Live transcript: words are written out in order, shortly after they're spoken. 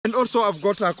also have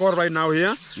got a call right now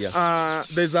here. Yeah.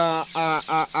 There's a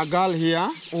girl here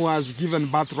who was given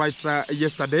birth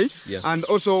yesterday. Yeah. And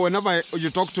also whenever you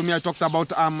talk to me, I talked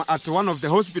about at one of the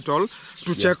hospital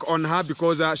to check on her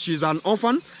because she's an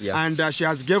orphan and she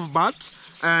has gave birth.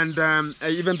 And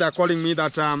even they're calling me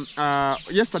that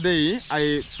yesterday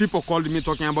people called me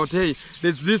talking about, hey,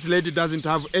 this lady doesn't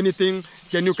have anything,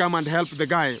 can you come and help the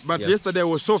guy? But yesterday I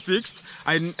was so fixed,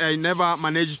 I never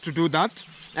managed to do that.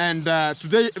 And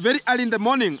today, very early in the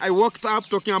morning, I woke up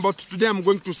talking about today I'm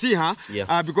going to see her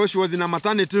because she was in a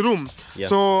maternity room.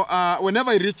 So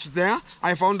whenever I reached there,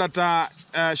 I found that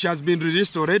she has been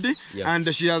released already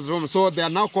and she has home. So they are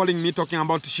now calling me talking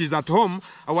about she's at home.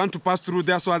 I want to pass through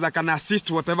there so as I can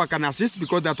assist whatever can assist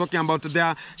because they're talking about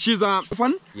there. She's a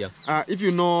orphan. If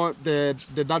you know the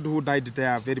dad who died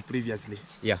there very previously.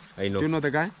 Yeah, I know. Do you know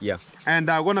the guy? Yeah. And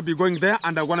I'm going to be going there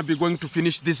and I'm going to be going to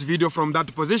finish this video from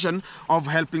that position of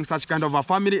helping such kind of a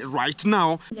family right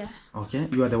now. Yeah. Okay,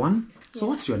 you are the one? So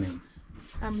what's your name?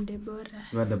 I'm Deborah.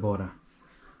 You are Deborah.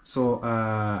 So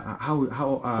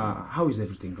how is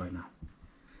everything right now?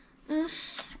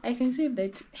 I can say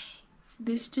that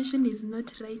the situation is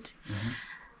not right.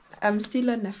 I'm still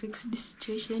on a fixed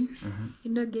situation.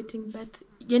 You know, giving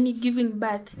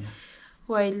birth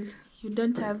while you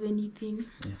don't have anything.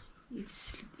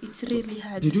 It's really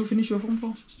hard. Did you finish your Form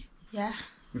 4? Yeah.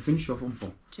 You finished your Form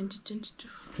 4? 2022.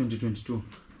 2022.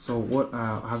 So what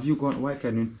have you gone? Why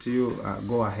can't you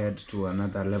go ahead to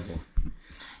another level?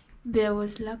 There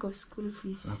was lack of school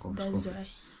fees. That's why.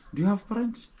 Do you have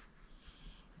parents?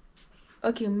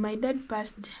 Okay, my dad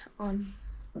passed on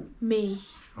May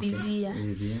this year.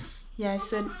 Yeah,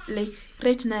 so like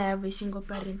right now I have a single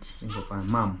parent. Single parent,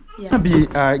 mom. Yeah. I'm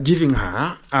gonna be giving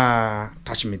her.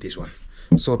 Touch me this one.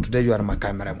 So today you are my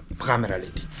camera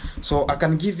lady. So I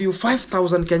can give you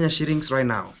 5,000 Kenya shillings right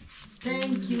now.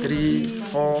 Thank you. 3,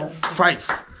 4,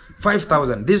 5.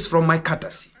 5,000. This is from my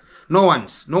courtesy. No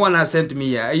one has sent me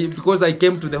here because I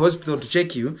came to the hospital to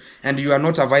check you and you are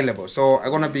not available. So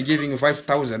I'm gonna be giving you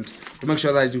 5,000 to make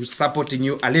sure that I'm supporting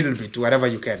you a little bit wherever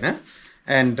you can,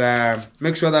 and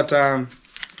make sure that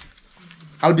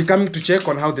I'll be coming to check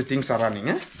on how the things are running.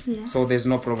 Yeah. So there's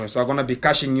no problem. So I'm gonna be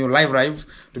cashing you live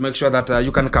to make sure that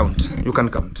you can count. You can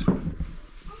count.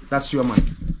 That's your money.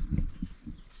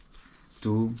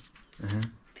 2,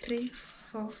 3,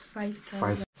 4, 5,000.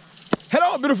 5.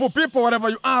 Hello, beautiful people, wherever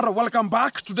you are, welcome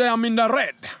back. Today I'm in the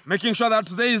red, making sure that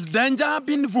today is Danger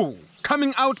Binvu.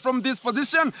 Coming out from this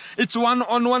position, it's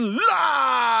one-on-one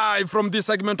live from this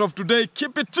segment of today.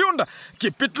 Keep it tuned,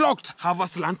 keep it locked, have a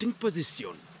slanting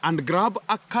position, and grab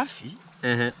a coffee.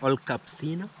 All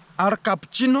cappuccino. Or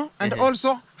cappuccino, and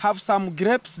also have some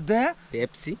grapes there.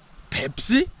 Pepsi.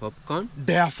 Popcorn.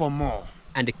 There for more.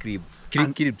 And a crib.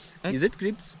 Cribs. Is it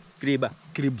cribs? Criba.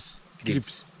 Cribs.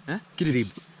 Cribs.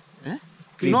 Cribs.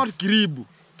 Not crib.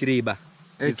 Criba.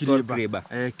 It's called criba.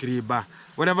 Criba.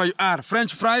 Whatever you are.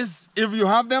 French fries, if you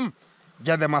have them,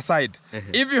 get them aside.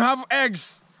 If you have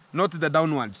eggs, not the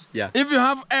downwards. Yeah. If you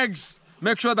have eggs,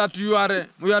 make sure that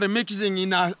we are mixing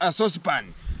in a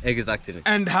saucepan. Exactly.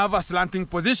 And have a slanting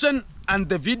position. And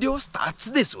the video starts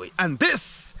this way. And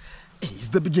this is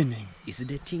the beginning. Is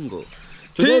the tingle.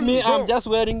 Today, me, I'm just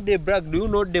wearing the brack. Do you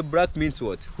know the brack means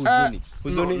what? Huzuni.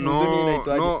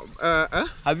 No.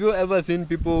 Have you ever seen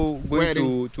people going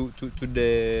to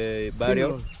the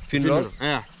burial? Funerals?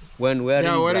 Yeah. When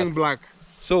wearing black.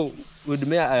 So, with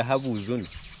me, I have huzuni.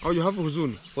 Oh, you have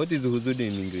huzuni? What is huzuni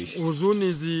in English? Huzuni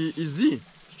is easy.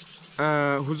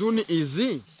 Huzuni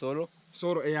is sorrow?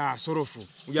 Sorrow, yeah, sorrowful.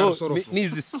 We are sorrowful. Me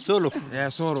is sorrowful. Yeah,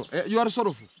 sorrow. You are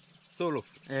sorrowful.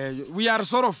 Sorrowful. We are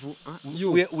sorrowful.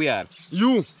 You. We are.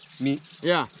 You. Me.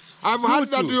 Yeah. I've heard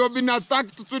that you have been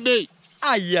attacked today.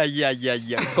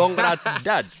 Yeah. Congrats,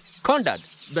 Dad. Condad.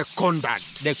 The Condad.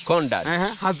 The Condad.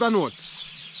 Has done what?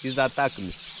 He's attacked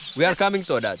me. We are coming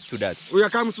to that. We are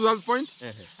coming to that point.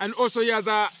 And also he has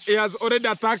already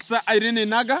attacked Irene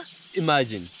Naga.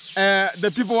 Imagine.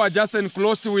 The people were just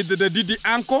enclosed with the Didi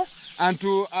Anko. And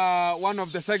to one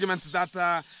of the segments that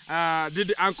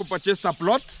Didi Anko purchased a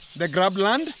plot, the grab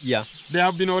land. Yeah. They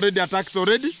have been already attacked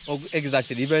already. Oh,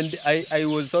 exactly. Even I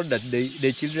was told that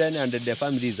the children and the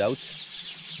family is out.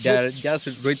 They are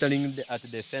just returning at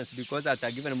the fence because at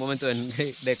a given moment when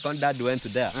the Condad went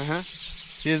there,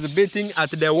 he's beating at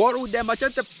the wall with the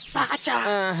machete.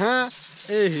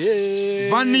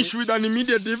 vanish with an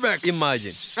immediate effect.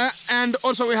 Imagine. And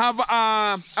also we have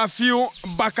a few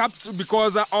backups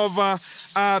because of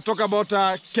talk about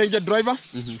Kenge driver.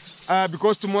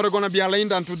 Because tomorrow gonna be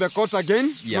aligned onto the court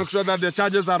again. Make sure that the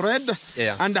charges are read.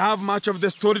 And I have much of the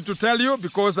story to tell you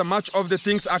because much of the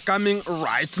things are coming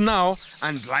right now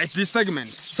and right this segment.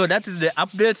 So that is the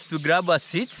updates to grab a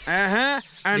seats. And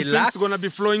relax, things gonna be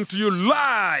flowing to you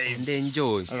live and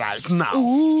enjoy right now.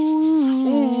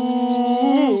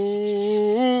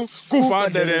 Kufa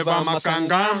dereva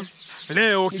makanga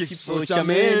leo kifo cha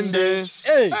mende.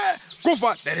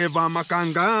 Kufa dereva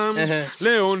makanga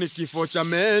leo ni kifo cha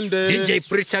mende. DJ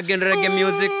preach again reggae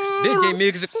music. DJ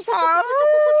mix.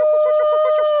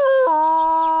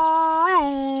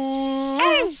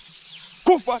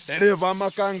 Kufa dereva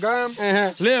makanga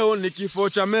leo ni kifo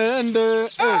cha mende.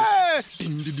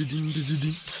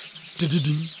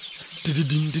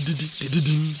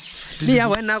 Mia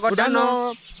wena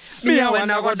godano, mia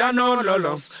wena godano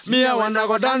lolo, mia wena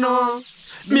godano,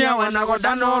 mia wena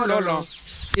godano lolo.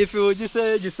 If you just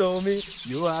say you saw me,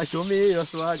 you are show me your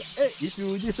swag. Hey, if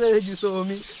you just say you saw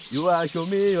me, you are show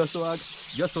me your swag.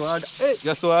 Your swag, hey,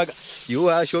 your swag. You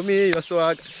are show me your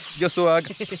swag. Your swag,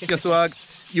 your swag.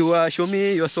 You are show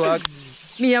me your swag.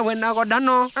 Mia wena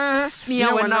godano, mia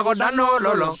wena godano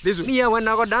lolo. Mia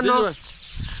wena godano,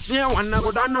 mia wena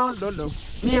godano lolo.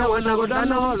 Mia wena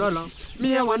godano lolo.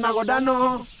 Mia wena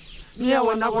godano. Mia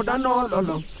wena godano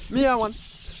lolo. Mia wan.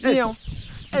 Mia.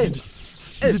 Hey.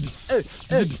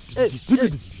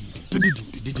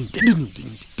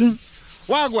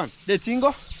 Wagwan. The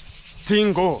tingo?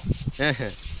 Tingo.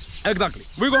 Exactly.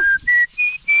 We go.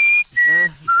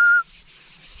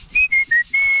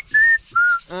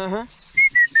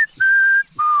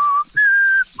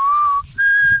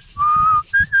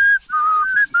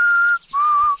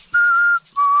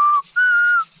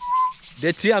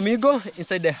 The three amigo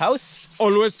inside the house.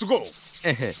 Always to go.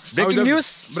 Breaking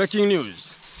news. Breaking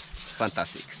news.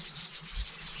 Fantastic.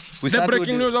 The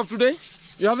breaking news of today.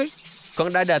 You have it? Kong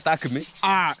Daddy attacked me.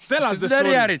 Tell us the story.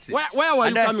 Reality. Where were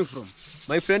you coming from?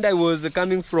 My friend, I was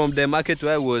coming from the market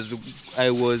where I was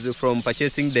from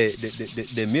purchasing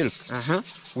the milk.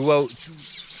 We were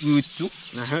two,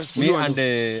 me and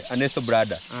Ernesto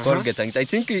brother. I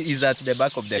think he's at the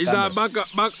back of the camera.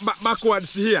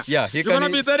 Backwards here. Yeah, you're gonna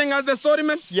be telling us the story,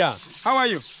 man. Yeah. How are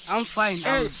you? I'm fine.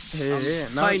 Hey.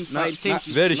 Fine. Thank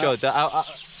you. Very short.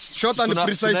 Short and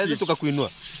precise.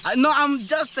 No, I'm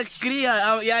just clear.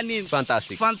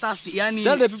 Fantastic. Tell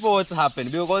the people what's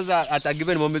happened because at a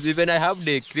given moment, even I have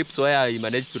the clips where I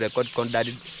managed to record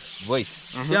Daddy's voice.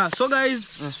 Yeah. So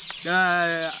guys,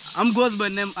 I'm goes by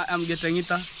name. I'm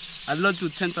Getangita. I'd love to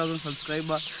 10,000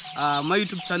 subscribers. My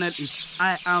YouTube channel is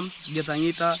I am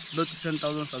Getangita. Love to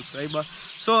 10,000 subscribers.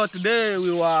 So today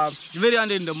we were very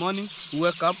early in the morning. We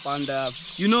wake up and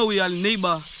we are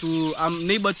neighbor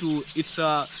to it's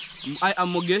I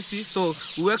am Mogesi. So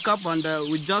we wake up and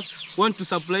we just want to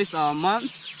supply our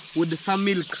moms with some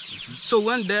milk. So we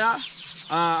went there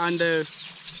and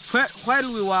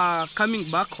while we were coming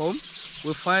back home,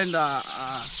 we find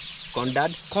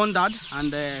Condad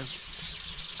and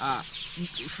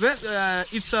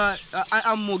it's I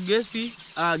am Mogesi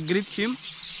greet him.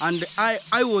 And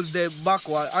I was the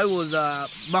backward. I was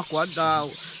backward.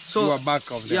 So you were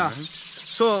back of them. Yeah.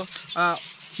 So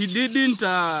he didn't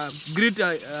greet.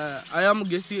 I am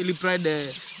Gesi. He tried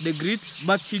the greet,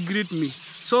 but he greet me.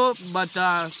 So, but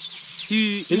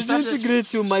he didn't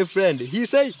greet you, my friend. He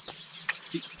say,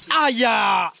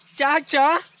 "Aya,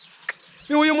 chacha,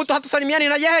 huyu mtu hatusalimiani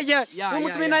na yeye. Huyu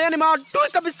mtu mimi na yeye ni maadui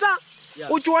kabisa.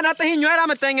 Uchuona hata hii nywele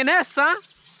ametengeneza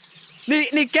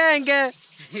ni kenge."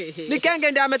 Ni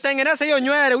kenge ndiye ametengeneza hiyo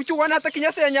nywele. Uchuona hata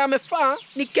kinyasa yenye amefaa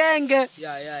ni kenge.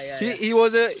 He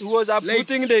was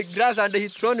uprooting the grass and he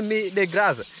thrown me the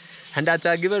grass. And at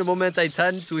a given moment I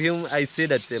turned to him, I said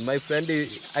that my friend,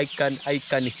 I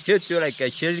can hit you like a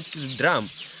cherry drum,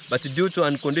 but due to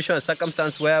unconditional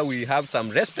circumstance where we have some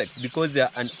respect because you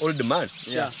are an old man.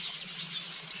 Yeah.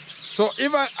 So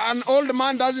if an old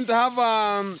man doesn't have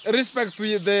respect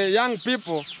with the young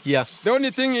people, the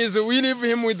only thing is we leave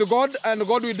him with God and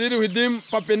God will deal with him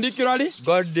perpendicularly.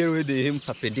 God deal with him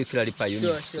perpendicularly per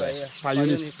unit.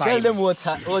 Tell them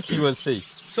what he will say.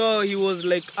 So he was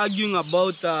like arguing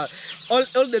about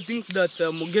all the things that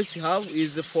Mogesi have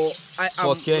is for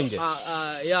Kenge.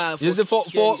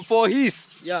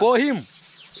 For him.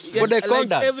 For the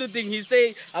conduct. Like everything he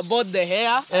say about the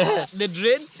hair, the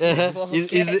dreads, for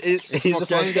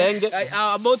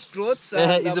about clothes,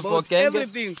 about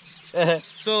everything.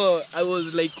 So I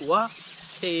was like, what?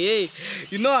 Hey,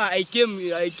 you know, I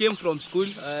came from school,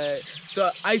 so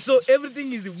I saw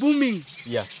everything is booming.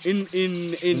 Yeah. In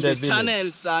the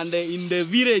channels and in the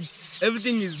village,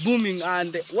 everything is booming.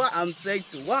 And what I'm saying,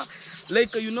 what,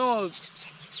 like, you know,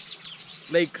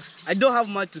 like, I don't have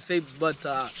much to say, but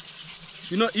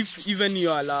you know, if even you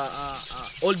are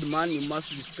old man, you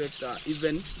must respect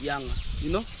even younger.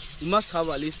 You know, you must have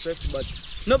a respect. But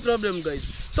no problem, guys.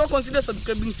 So consider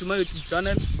subscribing to my YouTube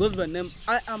channel. Goes by name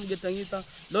I am Getangita,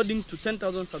 loading to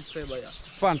 10,000 subscribers. Yeah.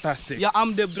 Fantastic. Yeah,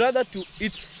 I'm the brother to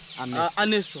its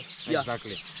Ernesto. Yeah.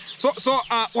 Exactly. So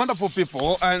wonderful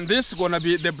people, and this is gonna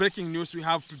be the breaking news we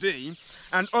have today.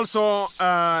 And also,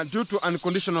 due to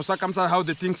unconditional circumstances, how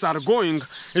the things are going,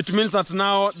 it means that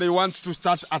now they want to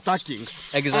start attacking.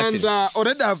 Exactly. And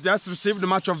already I've just received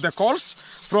much of the calls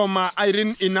from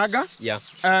Irene Inaga. Yeah.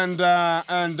 And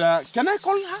can I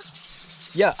call her?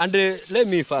 Yeah, and let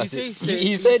me first.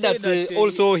 He said that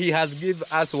also he has given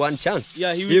us one chance.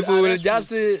 Yeah, he will. If we will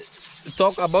just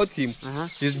talk about him,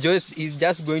 he's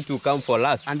just going to come for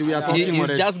us. And we are talking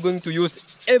He's just going to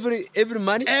use every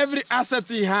money, every asset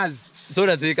he has, so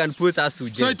that they can put us to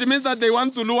jail. So it means that they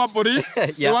want to lure police.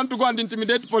 Yeah. They want to go and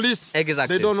intimidate police.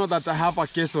 Exactly. They don't know that I have a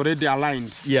case already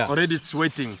aligned. Yeah. Already it's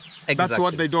waiting. Exactly. That's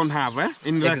what they don't have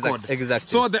in record. Exactly.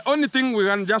 So the only thing we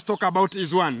can just talk about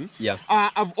is one. Yeah.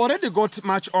 I've already got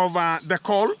much of the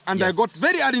call, and I got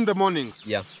very early in the morning.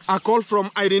 Yeah. A call from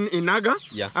Irene Inaga.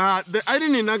 Yeah. The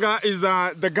Irene Inaga is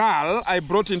the girl I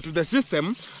brought into the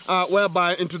system,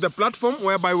 into the platform,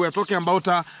 whereby we're talking about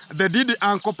the Didi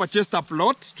Uncle purchased a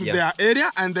plot to their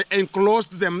area, and they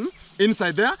enclosed them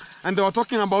inside there, and they were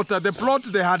talking about the plot.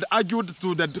 They had argued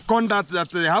to the conduct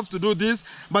that they have to do this,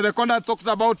 but the conduct talked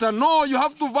about no, you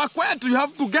have to evacuate, you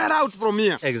have to get out from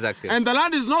here. Exactly. And the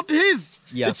land is not his.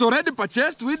 Yeah. It's already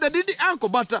purchased with the Didi uncle,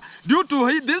 but due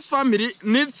to this family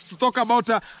needs to talk about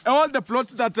all the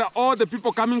plots that all the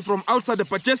people coming from outside the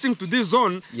purchasing to this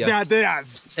zone, they are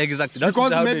theirs. Exactly. That's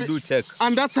Because how maybe, they do check.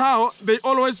 And that's how they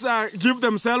always give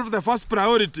themselves the first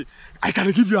priority. I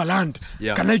can give you a land.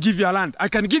 Yeah. Can I give you a land? I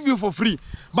can give you for free.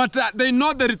 But they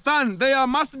know the return. There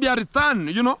must be a return,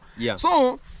 you know? Yeah.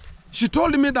 So she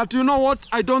told me that, you know what?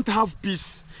 I don't have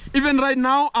peace. Even right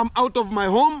now, I'm out of my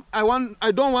home.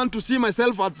 I don't want to see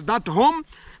myself at that home,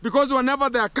 because whenever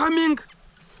they are coming,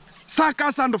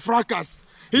 circus and fracas.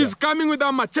 He's coming with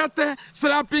a machete,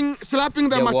 slapping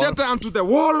the machete onto the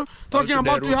wall, talking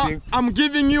about I'm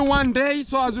giving you 1 day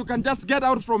so as you can just get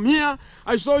out from here.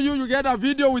 I saw you get a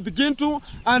video with Gintu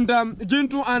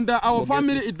and our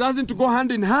family. It doesn't go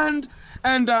hand in hand.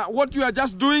 And what you are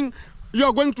just doing, you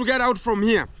are going to get out from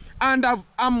here. And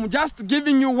I'm just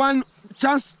giving you one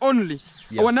chance only.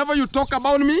 Yeah. Whenever you talk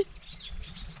about me,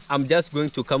 I'm just going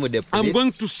to come with the police. I'm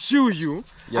going to sue you,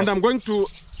 and I'm going to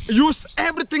use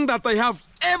everything that I have,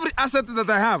 every asset that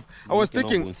I have. I was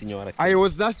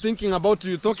just thinking about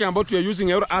you, talking about you using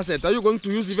your asset. Are you going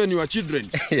to use even your children?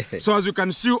 So as you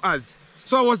can sue us.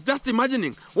 So I was just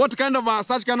imagining what kind of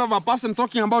such kind of a person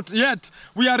talking about, yet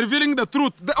we are revealing the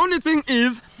truth. The only thing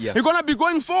is, you're going to be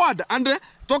going forward and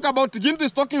talk about Gintu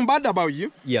is talking bad about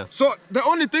you. Yeah. So the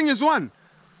only thing is one,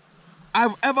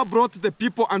 I've ever brought the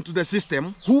people onto the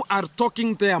system who are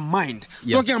talking their mind,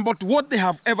 talking about what they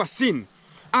have ever seen.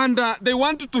 And they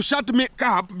wanted to shut me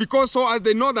up because so as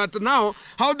they know that now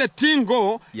how the thing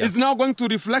go is now going to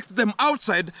reflect them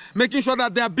outside, making sure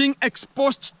that they are being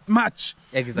exposed much.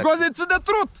 Exactly. Because it's the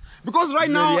truth. Because right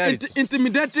now,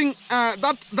 intimidating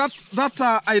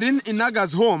that Irene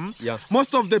Inaga's home,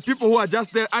 most of the people who are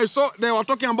just there, I saw they were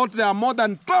talking about there are more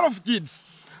than 12 kids.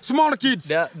 Small kids.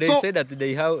 They say that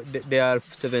they are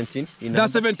 17 in number. They're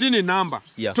 17 in number.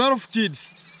 12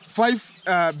 kids.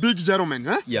 5 big gentlemen,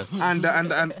 Yeah. And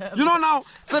you know now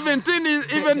 17 is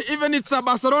even it's a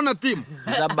Barcelona team.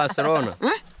 It's a Barcelona.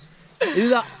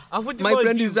 My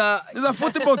friend is a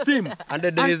football team. And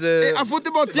there is a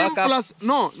football team plus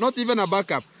not even a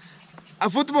backup. A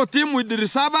football team with the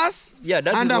reserves. Yeah,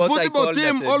 that and is a what football I call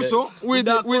team also with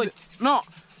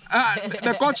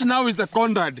the coach now is the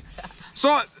Conrad.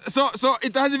 So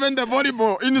it has even the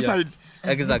volleyball inside.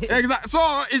 Exactly.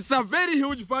 So it's a very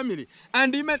huge family,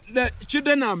 and even the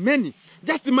children are many.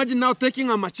 Just imagine now taking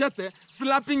a machete,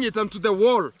 slapping it onto the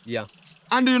wall. Yeah.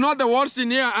 And you know the walls in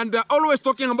here, and they're always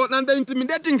talking about, and they're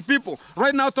intimidating people.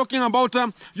 Right now talking about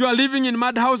you are living in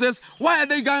mud houses. Why are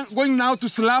they going now to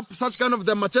slap such kind of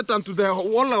the machete onto the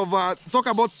wall of, talk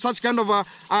about such kind of a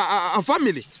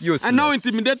family? Useless. And now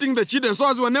intimidating the children. So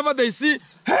as whenever they see,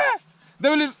 hey, they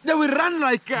will run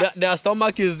like... their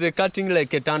stomach is cutting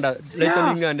like a thunder,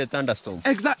 lightning and a thunderstorm.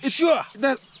 Exactly. Sure.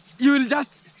 You will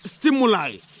just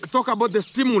stimuli. Talk about the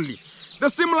stimuli. The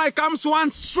stimuli comes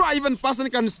once, sure, even person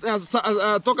can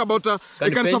talk about, he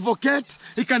can suffocate,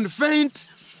 he can faint,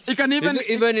 he can even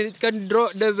it can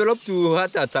develop to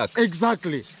heart attack.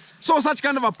 Exactly. So such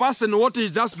kind of a person, what he's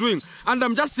just doing, and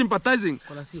I'm just sympathizing.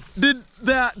 Did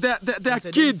their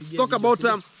kids talk about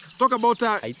I'm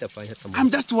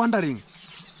just wondering.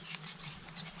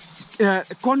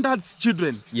 Conrad's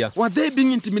children, were they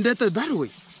being intimidated that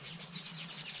way?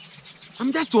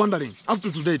 I'm just wondering up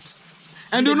to date.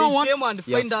 And you know what? They came and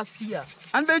find us here.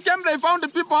 And they found the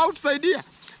people outside here.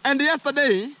 And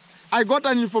yesterday, I got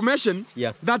an information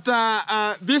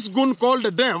that this goon called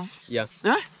the Dev,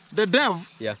 the Dev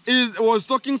was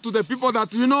talking to the people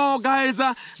that, you know, guys,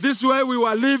 this way we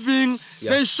were living.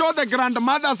 They showed the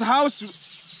grandmother's house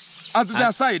at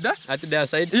their side. At their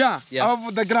side?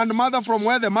 Of the grandmother from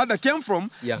where the mother came from.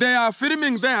 They are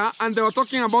filming there and they were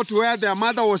talking about where their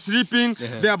mother was sleeping,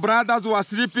 their brothers were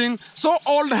sleeping. So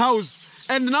old house.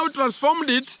 And now transformed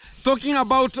it, talking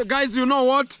about, guys, you know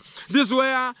what? This is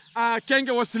where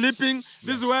Kenge was sleeping.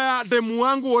 This is where the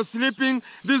Muangu was sleeping.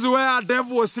 This is where Dev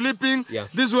was sleeping.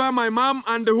 This is where my mom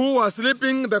and who was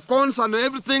sleeping, the cons and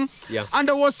everything. And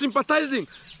I was sympathizing.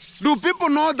 Do people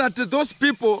know that those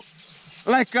people,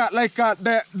 like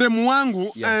the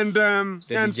Muangu and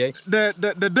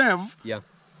the Dev,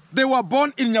 they were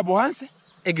born in Nyabohanse?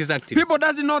 Exactly. People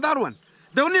doesn't know that one.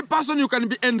 The only person you can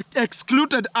be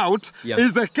excluded out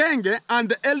is the Kenge and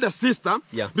the elder sister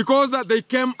because they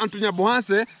came into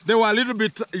Nyabohanse, they were a little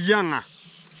bit younger.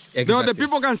 Exactly. The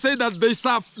people can say that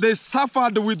they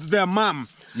suffered with their mom.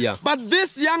 But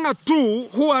these younger two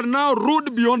who are now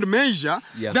rude beyond measure,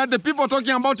 that the people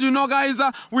talking about, you know, guys,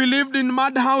 we lived in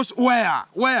mud house.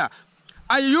 Where?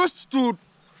 I used to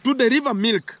deliver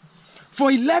milk. For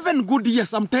 11 good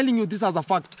years, I'm telling you this as a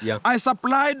fact. I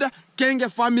supplied Kenge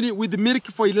family with milk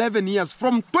for 11 years,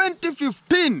 from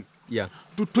 2015 to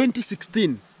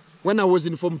 2016, when I was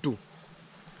in Form 2.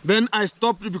 Then I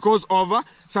stopped because of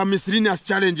some miscellaneous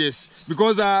challenges.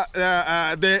 Because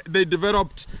they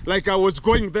developed, like I was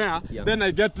going there, then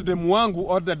I get the Mwangu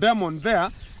or the demon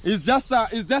there. It's just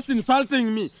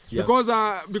insulting me because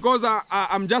I was a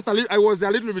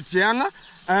little bit younger,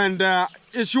 and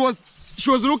she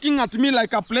was looking at me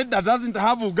like a plate that doesn't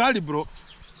have ugali, bro.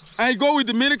 I go with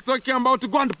the milk talking about to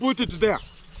go and put it there.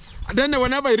 Then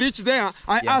whenever I reach there,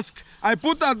 I ask, I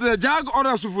put at the jug or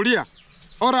a sufuria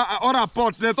or a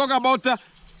pot. They talk about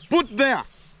put there.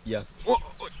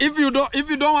 If you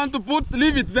don't want to put,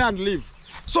 leave it there and leave.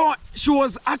 So she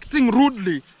was acting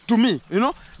rudely to me, you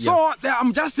know. So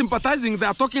I'm just sympathizing. They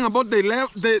are talking about they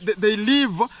lived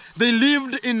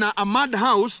in a mud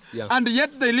house, and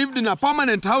yet they lived in a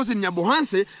permanent house in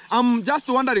Nyabohanse. I'm just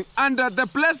wondering. And the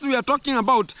place we are talking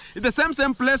about is the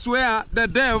same place where the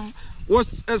Dev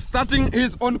was starting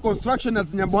his own construction as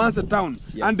Nyabohanse town,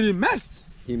 and he messed.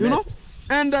 You know.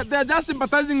 And they're just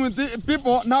sympathizing with the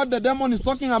people. Now the demon is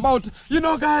talking about, you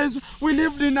know, guys, we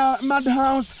lived in a mud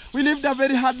house. We lived a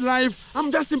very hard life.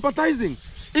 I'm just sympathizing.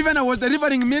 Even I was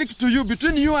delivering milk to you.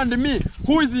 Between you and me,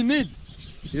 who is in need?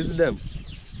 It's them.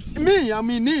 Me, I'm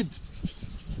in need.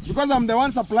 Because I'm the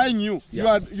one supplying you.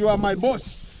 You are my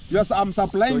boss. I'm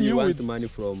supplying so you want with money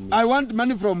from me. I want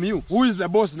money from you. Who is the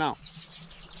boss now?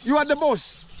 You are the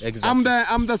boss. Exactly.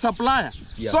 I'm the supplier.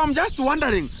 So I'm just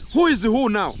wondering, who is who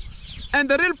now? And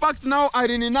the real fact now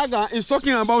Irene Naga is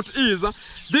talking about is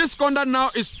this conduct now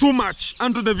is too much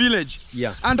unto the village.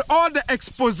 And all the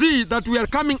expose that we are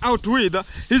coming out with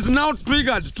is now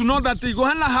triggered to know that he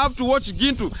gonna have to watch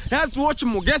Gintu. He has to watch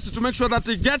Mugesi to make sure that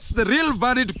he gets the real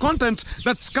varied content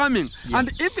that's coming.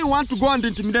 And if he want to go and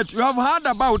intimidate, you have heard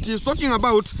about, he's talking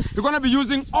about he's gonna be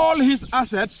using all his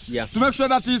assets to make sure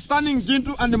that he's turning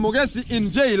Gintu and Mugesi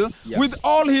in jail with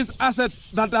all his assets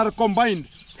that are combined.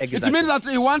 Exactly. It means that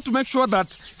he wants to make sure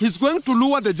that he's going to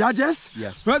lure the judges,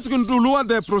 he's going to lure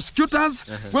the prosecutors,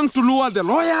 going to lure the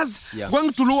lawyers,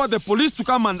 going to lure the police to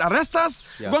come and arrest us,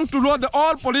 going to lure the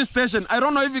all police station. I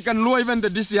don't know if he can lure even the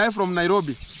DCI from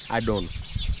Nairobi. I don't.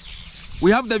 We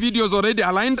have the videos already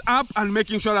aligned up and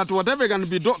making sure that whatever we're going to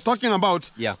be talking about,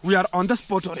 we are on the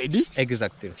spot already.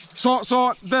 Exactly. So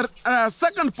the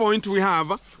second point we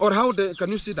have, or how can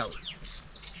you see that?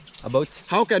 About?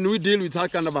 How can we deal with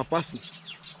that kind of a person?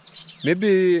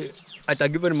 Maybe at a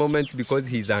given moment, because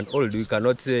he's an old, we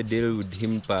cannot deal with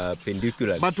him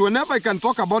perpendicularly. But whenever I can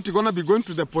talk about you're going to be going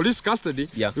to the police custody,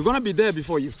 we're going to be there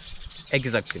before you.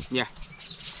 Exactly.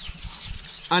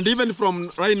 And even from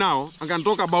right now, I can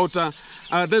talk about,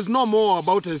 there's no more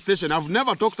about his station. I've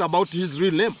never talked about his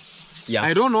real name.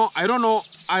 I don't know.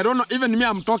 Even me,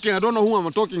 I'm talking, I don't know who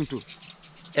I'm talking to.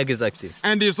 Exactly.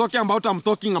 And he's talking about, I'm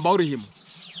talking about him.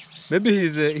 Maybe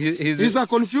he's a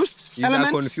confused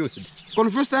element. Confused.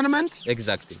 Confused element?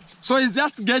 Exactly. So he's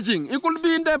just gauging. He could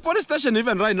be in the police station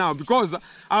even right now because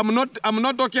I'm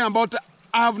not talking about.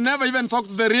 I've never even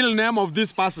talked the real name of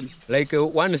this person. Like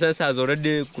one sense has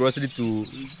already crossed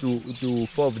to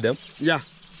 4 of them. Yeah.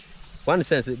 One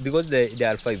sense because they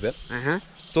are 5.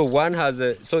 So one has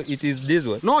so it is this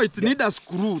one. No, it needs a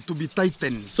screw to be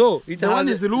tightened. So it the has, one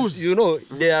is loose. You know,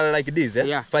 they are like this.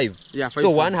 Yeah. 5. Yeah. 5. So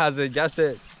one has just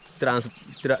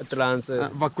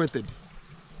vacuated.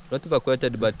 Not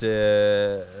vacuated, but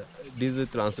these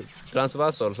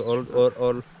transversals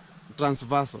or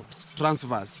transverse.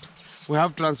 We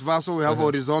have transversal, we have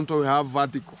horizontal, we have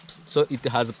vertical. So it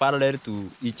has parallel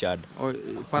to each other.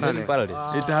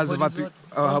 Parallel. It has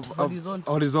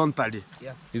horizontally.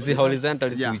 Yeah. Is it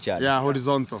horizontally to each other? Yeah,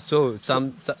 horizontal. So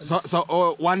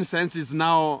one sense is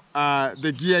now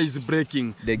the gear is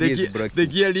breaking. The gear is breaking. The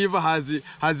gear lever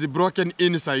has broken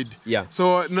inside. Yeah.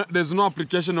 So there's no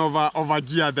application of a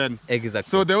gear then. Exactly.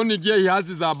 So the only gear he has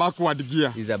is a backward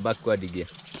gear. Is a backward gear.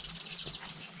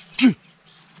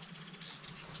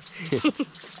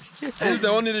 This is the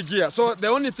only gear. So the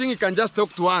only thing he can just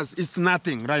talk to us is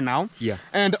nothing right now. Yeah.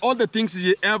 And all the things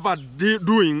he ever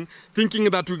doing, thinking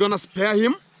that we're gonna spare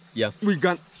him. Yeah. We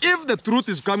can, if the truth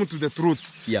is coming to the truth.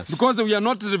 Yeah. Because we are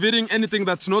not revealing anything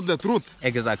that's not the truth.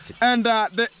 Exactly. And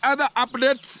the other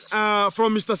update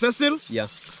from Mr. Cecil. Yeah.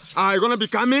 Are gonna be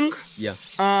coming. Yeah.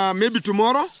 Maybe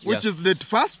tomorrow, which is date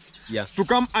 1st. Yeah. To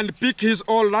come and pick his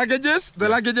all luggages. The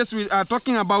luggages we are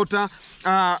talking about.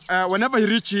 Whenever he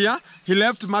reached here, he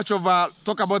left much of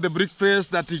talk about the briefcase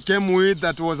that he came with,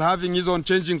 that was having his own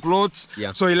changing clothes.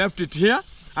 Yeah. So he left it here,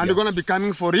 and we're gonna be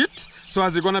coming for it. So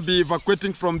as he's gonna be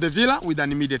evacuating from the villa with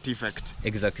an immediate effect.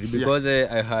 Exactly, because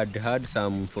I had heard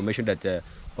some information that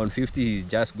on 50 he's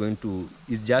just going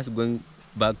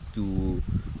back to,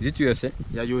 is it USA?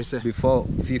 Yeah, USA. Before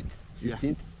 15th, Yeah.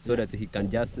 so that he can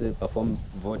just perform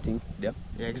voting there.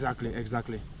 Yeah, exactly.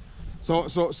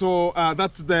 So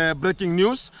that's the breaking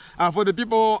news. For the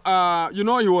people,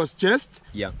 he was chased.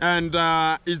 Yeah. And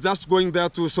he's just going there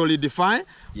to solidify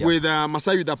with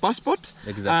Masai with a passport.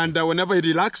 Exactly. And whenever he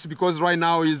relaxes, because right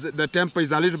now the temper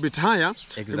is a little bit higher,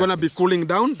 Exactly. he's gonna be cooling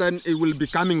down. Then he will be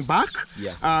coming back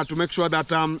to make sure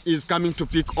that he's coming to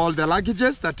pick all the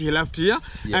luggages that he left here.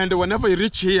 Yeah. And whenever he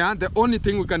reach here, the only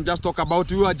thing we can just talk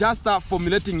about, we were just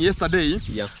formulating yesterday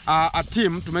a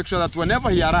team to make sure that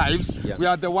whenever he arrives, we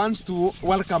are the ones to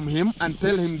welcome him and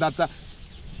tell him that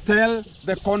tell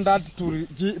the conduct to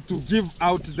give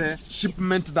out the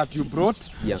shipment that you brought,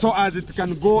 so as it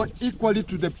can go equally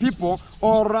to the people,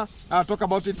 or talk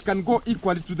about it can go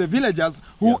equally to the villagers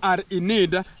who are in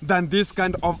need than this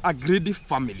kind of a greedy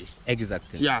family.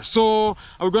 Exactly. Yeah, so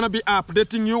we're gonna be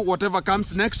updating you whatever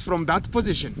comes next from that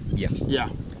position. Yeah.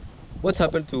 What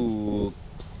happened to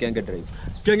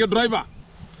Kenge Driver?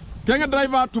 Kenge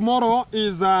Driver tomorrow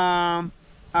is a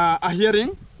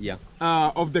hearing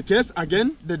of the case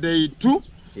again, the day 2.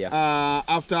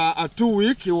 After a 2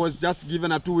 week, he was just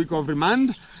given a 2 week of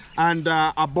remand and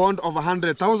a bond of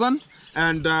 100,000.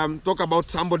 And talk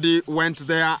about somebody went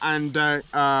there and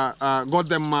got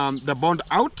them the bond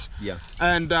out.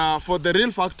 And for the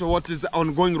real fact, what is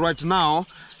ongoing right now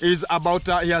is about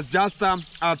he has just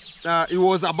he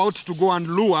was about to go and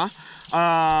lure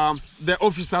the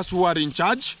officers who are in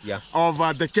charge of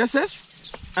the cases.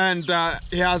 And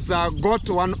he has got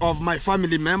one of my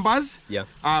family members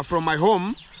from my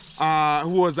home,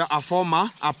 who was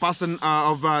a person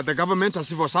of the government, a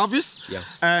civil service.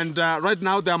 And right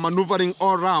now they are maneuvering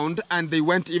all around, and they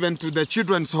went even to the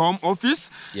children's home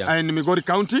office in Migori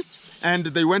County. And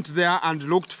they went there and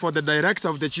looked for the director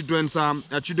of the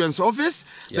children's office.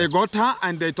 They got her,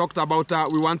 and they talked about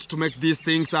we want to make these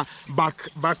things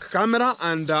back camera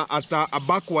and at a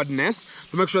backwardness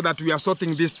to make sure that we are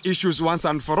sorting these issues once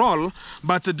and for all.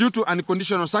 But due to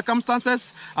unconditional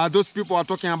circumstances, those people are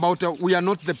talking about we are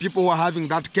not the people who are having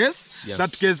that case.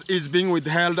 That case is being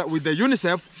withheld with the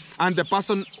UNICEF. And the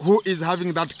person who is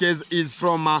having that case is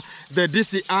from the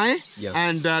DCI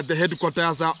and the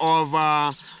headquarters of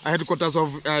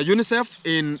UNICEF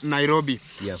in Nairobi.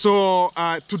 So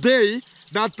today,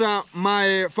 that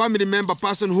my family member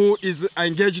person who is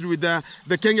engaged with the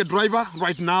Kenge Driver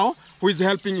right now, who is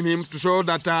helping him to show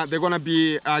that they're going to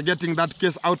be getting that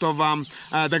case out of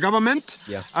the government.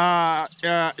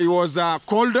 He was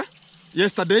called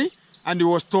yesterday. And he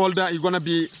was told he's going to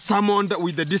be summoned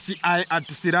with the DCI at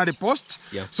Sirari Post.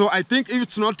 So I think if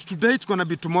it's not today, it's going to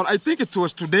be tomorrow. I think it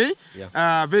was today,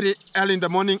 very early in the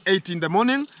morning, 8 in the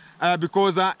morning.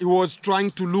 because he was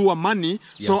trying to lure money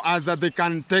so as they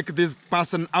can take this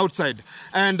person outside.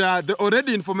 And the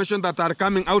already information that are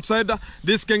coming outside,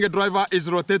 this Kenge driver is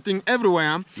rotating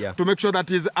everywhere to make sure that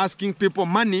he's asking people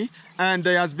money, and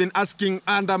he has been asking,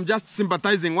 and I'm just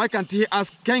sympathizing. Why can't he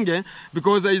ask Kenge?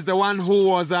 Because he's the one who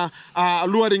was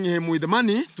luring him with the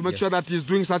money to make sure that he's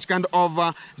doing such kind of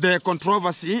the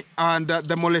controversy and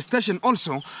the molestation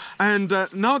also. And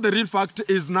now the real fact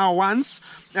is now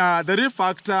the real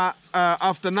fact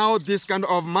after now this kind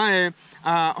of my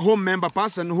home member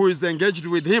person who is engaged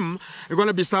with him is going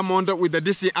to be summoned with the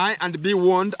DCI and be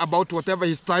warned about whatever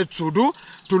he's tried to do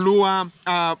to lure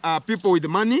people with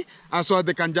money so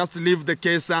they can just leave the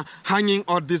case hanging,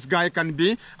 or this guy can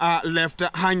be left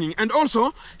hanging. And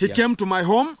also, he came to my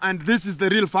home, and this is the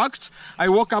real fact. I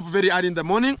woke up very early in the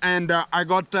morning, and I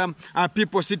got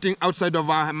people sitting outside of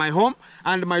my home,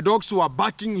 and my dogs who were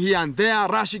barking here and there,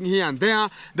 rushing here and there.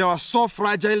 They were so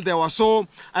fragile, they were so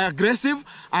aggressive,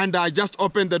 and I just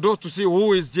opened the doors to see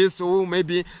who is this, who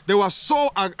maybe. They were so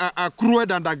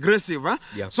cruel and aggressive.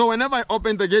 So whenever I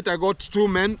opened the gate, I got two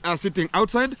men sitting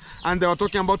outside, and they were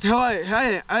talking about,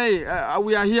 hey,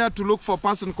 we are here to look for a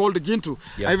person called Gintu.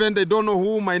 Even they don't know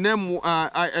who my name.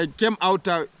 I came out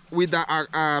with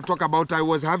talk about I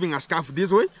was having a scarf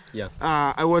this way.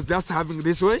 I was just having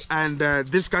this way, and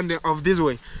this kind of this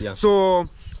way. So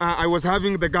I was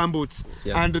having the gumboots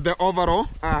and the overall.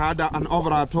 I had an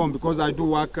overall at home because I do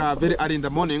work very early in the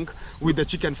morning with the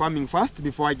chicken farming first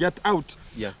before I get out.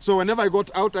 So whenever I got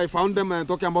out, I found them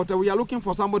talking about we are looking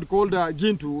for somebody called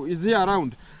Gintu. Is he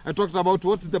around? I talked about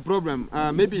what's the problem.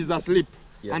 Maybe he's asleep,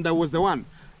 and I was the one.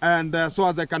 And so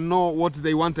as I can know what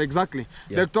they want exactly.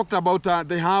 They talked about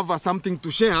they have something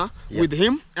to share with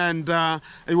him, and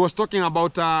he was talking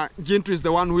about Gintu is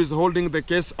the one who is holding the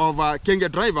case of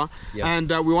Kenge driver, and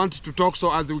we want to talk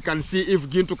so as we can see if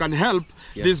Gintu can help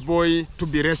this boy to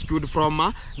be rescued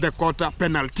from the court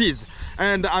penalties.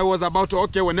 And I was about to,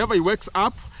 okay, whenever he wakes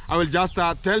up, I will just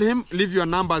tell him, leave your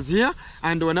numbers here,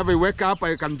 and whenever you wake up,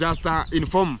 I can just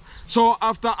inform. So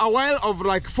after a while of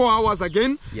like 4 hours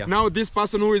again, now this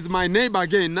person who is my neighbor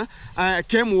again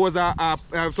came, was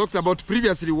I've talked about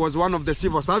previously, was one of the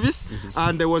civil service,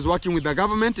 and was working with the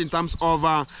government in terms of,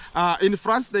 in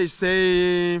France they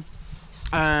say,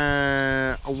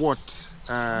 what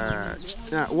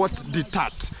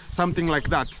detente, something like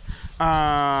that.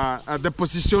 The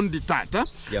position detente,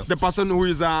 the person who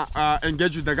is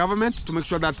engaged with the government to make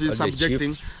sure that he's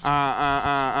subjecting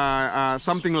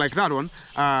something like that one,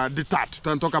 detente,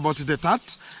 to talk about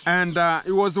detente. And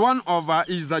he was one of,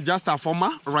 he's just a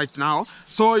former right now.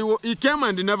 So he came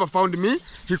and he never found me.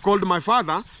 He called my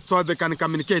father so they can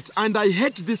communicate. And I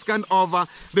hate this kind of,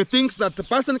 the things that the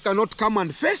person cannot come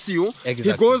and face you.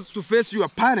 He goes to face your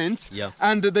parents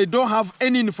and they don't have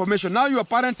any information. Now your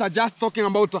parents are just talking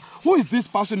about, who is this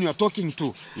person you're talking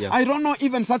to? I don't know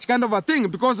even such kind of a thing,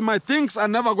 because my things are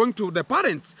never going to the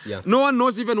parents. No one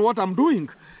knows even what I'm doing.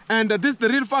 And this is the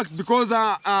real fact, because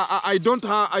I don't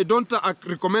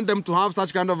recommend them to have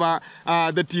such kind of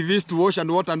the TVs to watch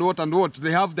and what and what and what.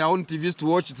 They have their own TVs to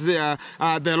watch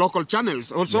the local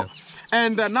channels also.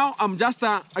 And now I'm just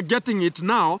getting it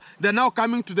now. They're now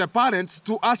coming to the parents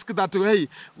to ask that, hey,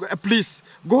 please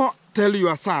go tell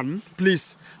your son,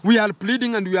 please. We are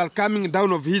pleading and we are coming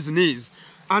down of his knees.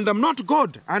 And I'm not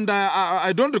God, and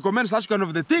I don't recommend such kind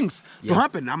of the things to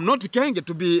happen. I'm not Kenge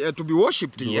to be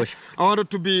worshipped here, or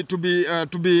to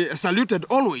be saluted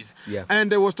always.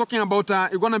 And I was talking about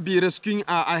you're gonna be rescuing.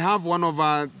 I have one of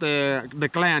the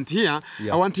client here.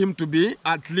 I want him to be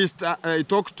at least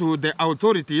talk to the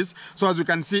authorities, so as we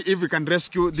can see if we can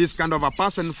rescue this kind of a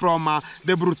person from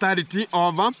the brutality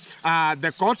of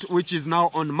the court, which is now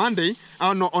on Monday.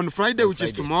 No, on Friday, which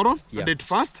is tomorrow, date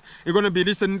first. You're gonna be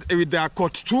listening with the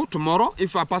court tomorrow.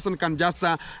 If a person can just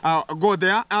go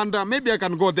there, and maybe I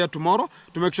can go there tomorrow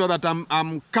to make sure that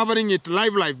I'm covering it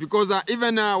live, because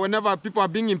even whenever people are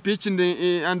being impeached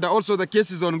and also the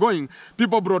case is ongoing,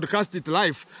 people broadcast it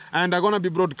live, and I'm gonna be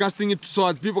broadcasting it so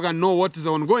as people can know what is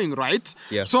ongoing, right?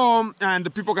 So,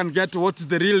 and people can get what's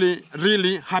the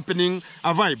really happening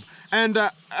vibe. And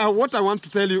what I want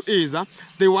to tell you is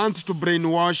they want to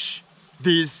brainwash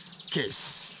this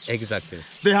case. Exactly.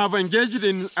 They have engaged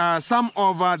in some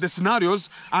of the scenarios,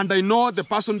 and I know the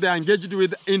person they are engaged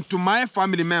with into my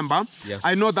family member.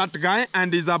 I know that guy,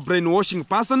 and he's a brainwashing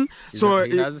person. So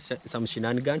he has some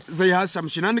shenanigans. So he has some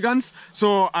shenanigans.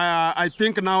 So I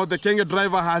think now the Kenge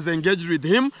driver has engaged with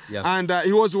him, and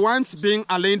he was once being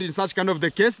arraigned in such kind of the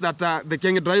case that the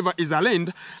Kenge driver is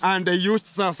arraigned, and he used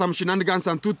some shenanigans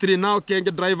and 2-3. Now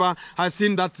Kenge driver has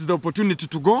seen that's the opportunity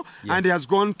to go, and he has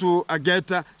gone to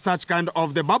get such kind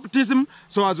of the baptism,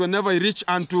 so as whenever he reach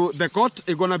unto the court,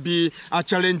 he's going to be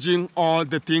challenging all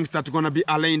the things that are going to be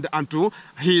aligned unto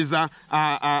his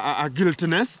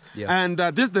guiltiness. And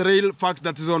this is the real fact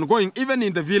that is ongoing. Even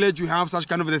in the village, we have such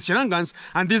kind of the shenanigans,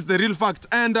 and this is the real fact.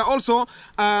 And also,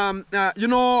 you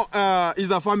know,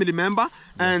 he's a family member,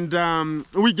 and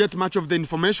we get much of the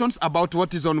information about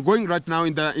what is ongoing right now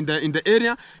in the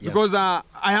area, because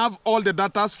I have all the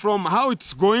data from how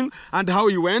it's going and how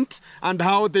he went and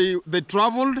how they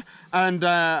traveled, and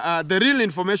the real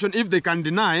information, if they can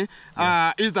deny,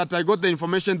 is that I got the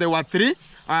information there were 3.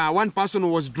 One person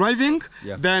was driving,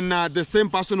 then the same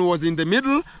person who was in the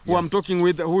middle, who I'm talking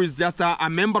with, who is just a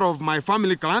member of my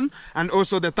family clan, and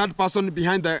also the third person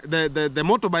behind the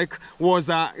motorbike was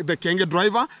the Kenge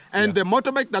driver, and the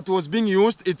motorbike that was being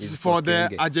used, it's for the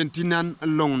Argentinian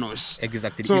long nose.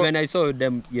 Exactly. So, even I saw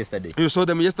them yesterday. You saw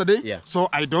them yesterday? Yeah. So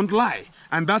I don't lie.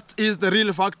 And that is the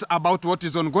real fact about what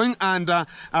is ongoing. And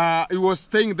he was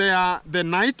staying there the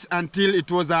night until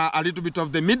it was a little bit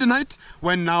of the midnight,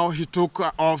 when now he took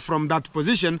off from that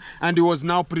position, and he was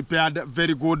now prepared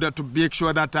very good to make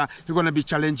sure that he's going to be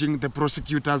challenging the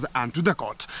prosecutors and to the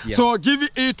court. So give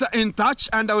it in touch,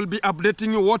 and I will be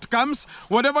updating you what comes.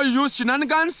 Whatever you use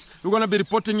shenanigans, we're going to be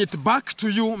reporting it back to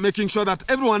you, making sure that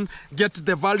everyone gets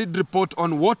the valid report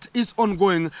on what is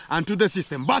ongoing and to the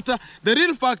system. But the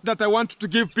real fact that I want to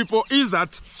give people is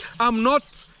that I'm not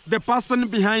the person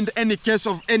behind any case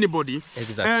of anybody.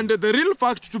 Exactly. And the real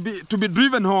fact to be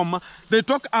driven home, they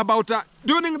talk about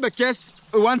during the case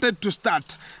wanted to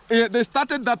start. They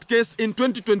started that case in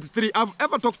 2023. I've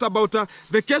ever talked about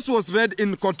the case was read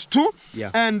in court 2,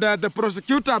 and the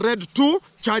prosecutor read 2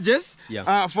 charges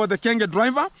for the Kenge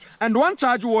driver, and one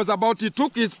charge was about he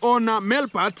took his own male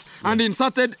part and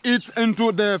inserted it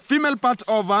into the female part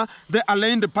of the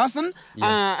aligned person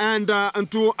and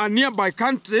into a nearby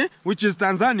country, which is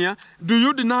Tanzania. Do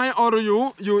you deny, or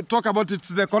you talk about it's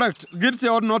the correct, guilty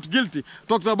or not guilty?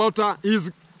 Talked about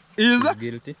his is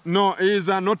guilty? No, is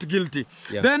not guilty.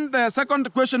 Then the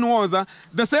second question was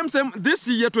the same this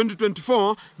year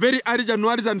 2024, very early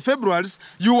January and February,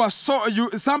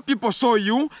 some people saw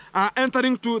you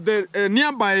entering to the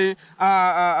nearby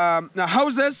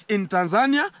houses in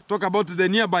Tanzania. Talk about the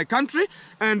nearby country,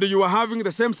 and you were having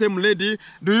the same lady.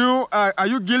 Do you are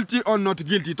you guilty or not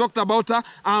guilty? Talked about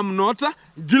I'm not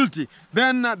guilty.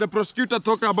 Then the prosecutor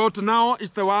talked about now is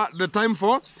the time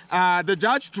for the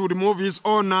judge to remove his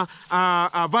own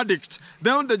verdict.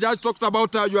 Then the judge talked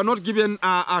about you are not given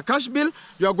a cash bill.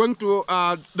 You are going to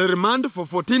the remand for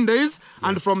 14 days,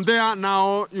 and from there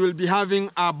now you will be having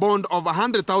a bond of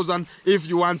 100,000 if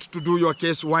you want to do your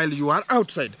case while you are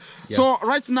outside. So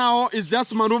right now it's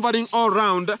just maneuvering all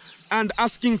around and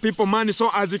asking people money so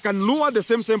as he can lure the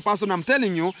same person. I'm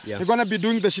telling you, you're going to be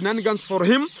doing the shenanigans for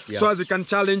him so as he can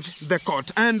challenge the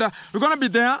court. And we're going to be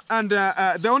there, and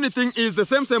the only thing is the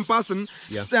same person,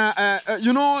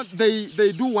 you know,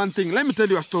 they do one thing. Let me tell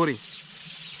you a story.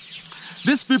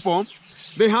 These people,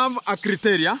 they have a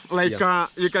criteria, like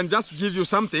you can just give you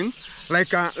something,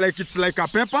 like it's like a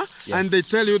paper, and they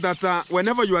tell you that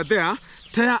whenever you are there,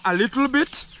 tear a little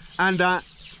bit and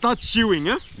start chewing.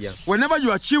 Whenever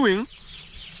you are chewing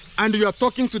and you are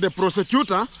talking to the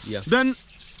prosecutor, then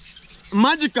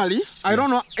magically, I don't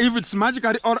know if it's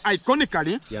magically or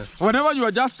iconically, whenever you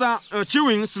are just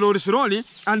chewing slowly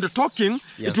and talking,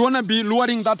 it wanna be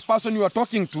luring that person you are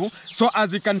talking to so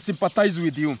as he can sympathize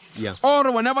with you.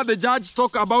 Or whenever the judge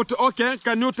talk about, okay,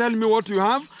 can you tell me what you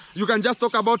have? You can just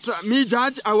talk about, me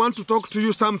judge, I want to talk to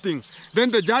you something.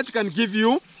 Then the judge can give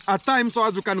you a time so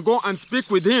as you can go and speak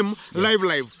with him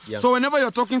live. So whenever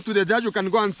you're talking to the judge, you can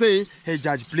go and say, hey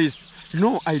judge, please, you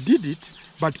know, I did it,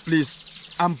 but please,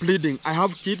 I'm pleading. I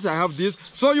have kids, I have this.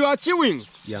 So you are chewing.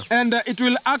 And it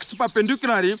will act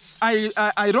perpendicularly,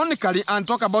 ironically, and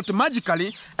talk about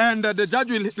magically. And the judge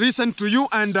will listen to you,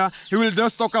 and he will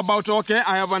just talk about, okay,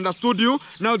 I have understood you.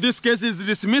 Now this case is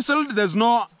dismissed. There's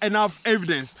no enough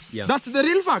evidence. That's the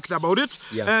real fact about it.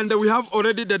 And we have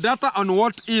already the data on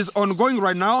what is ongoing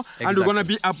right now. And we're going to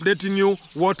be updating you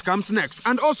what comes next.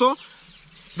 And also,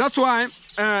 that's why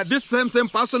this same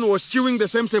person was chewing the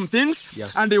same things,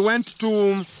 and they went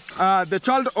to the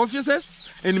child offices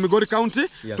in Migori County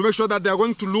to make sure that they are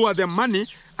going to lure them money.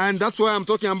 And that's why I'm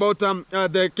talking about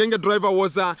the Kenge driver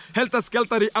was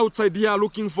helter-skelter outside here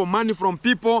looking for money from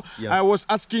people. I was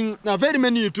asking very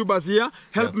many YouTubers here,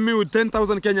 help me with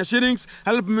 10,000 Kenya shillings,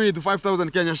 help me with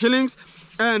 5,000 Kenya shillings.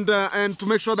 And to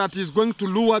make sure that he's going to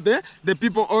lure the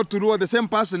people, or to lure the same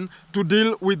person to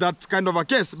deal with that kind of a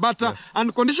case. But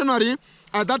unconditionally,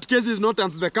 that case is not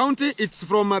into the county. It's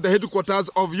from the headquarters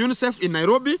of UNICEF in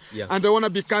Nairobi. and they want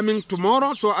to be coming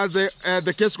tomorrow. So as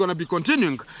the case going to be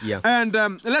continuing, and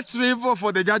let's leave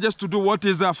for the judges to do what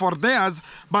is for theirs.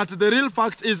 But the real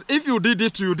fact is, if you did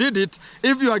it, you did it.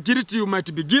 If you are guilty, you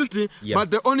might be guilty.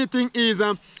 But the only thing is,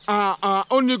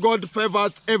 only God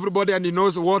favors everybody, and He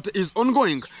knows what is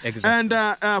ongoing. And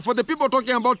for the people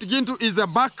talking about Gintu is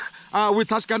back with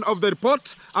such kind of the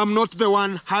report, I'm not the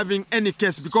one having any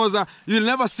case, because you'll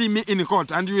never see me in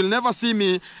court, and you will never see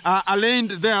me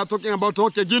aligned there talking about,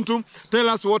 okay, Gintu, tell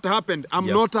us what happened. I'm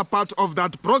not a part of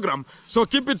that program. So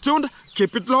keep it tuned,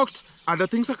 keep it locked, other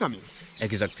things are coming.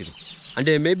 Exactly. And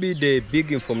then maybe the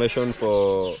big information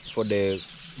for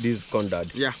this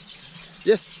conduct. Yes.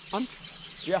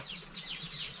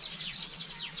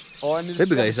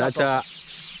 Maybe guys,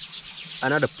 that's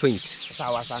another point.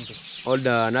 All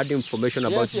the another information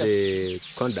about the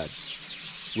conduct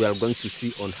we are going to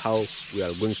see on how we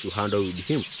are going to handle with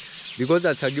him, because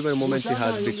at a given moment it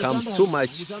has become too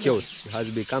much chaos. It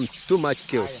has become too much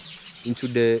chaos into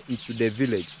the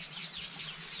village.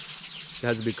 It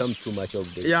has become too much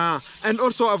of this. And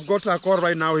also I've got a call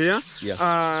right now here.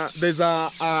 There's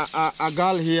a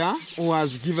girl here who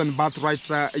was given birth right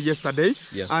yesterday.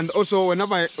 And also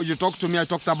whenever you talk to me, I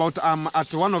talked about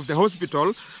at one of the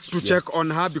hospital to check on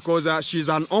her, because she's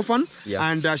an orphan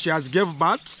and she has gave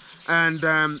birth. And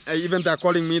even they're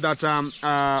calling me that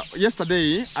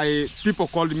yesterday people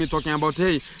called me talking about,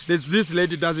 hey, this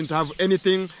lady doesn't have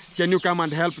anything, can you come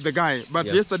and help the guy?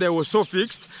 But yesterday I was so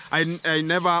fixed, I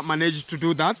never managed to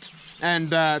do that.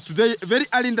 And today, very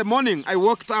early in the morning, I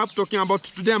woke up talking about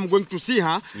today I'm going to see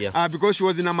her because she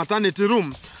was in a maternity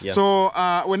room. So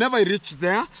whenever I reached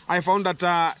there, I found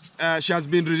that she has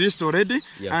been released already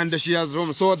and she has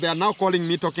home. So they are now calling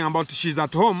me talking about she's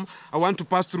at home. I want to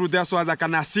pass through there so as I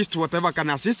can assist whatever can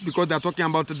assist, because they're talking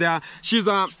about there. She's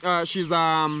talk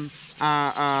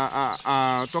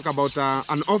about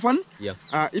an orphan.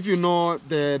 If you know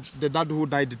the dad who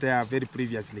died there very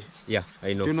previously.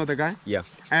 I know. Do you know the guy?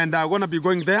 And I'm going to be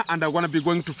going there, and I'm going to be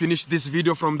going to finish this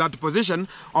video from that position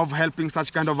of helping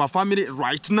such kind of a family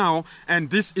right now. And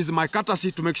this is my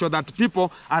courtesy to make sure that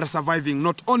people are surviving.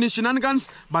 Not only shenanigans,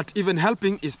 but even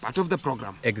helping is part of the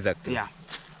program. Exactly.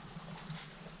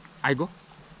 I go?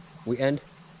 We end?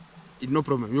 No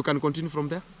problem. You can continue from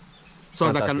there. So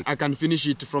as I can finish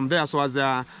it from there, so as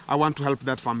I want to help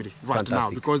that family right now,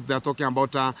 because they're talking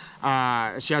about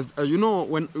she has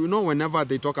whenever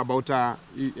they talk about a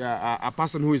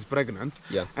person who is pregnant,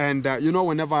 and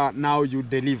whenever now you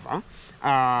deliver,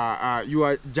 you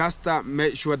are just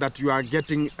make sure that you are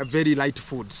getting very light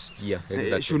foods.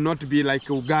 It should not be like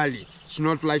ugali. Should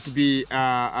not like to be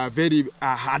very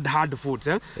hard foods,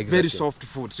 very soft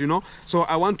foods, So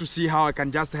I want to see how I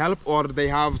can just help, or they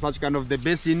have such kind of the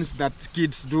basins that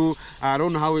kids do. I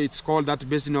don't know how it's called, that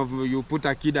basin of you put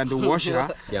a kid and wash her.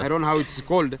 I don't know how it's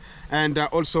called. And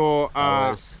also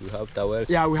towels. We have towels.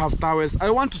 We have towels.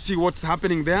 I want to see what's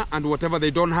happening there, and whatever they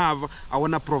don't have, I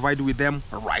want to provide with them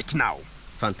right now.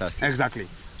 Fantastic. Exactly.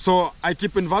 So I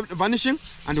keep vanishing,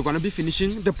 and we're going to be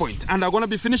finishing the point. And I'm going to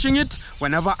be finishing it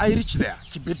whenever I reach there.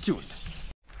 Keep it tuned.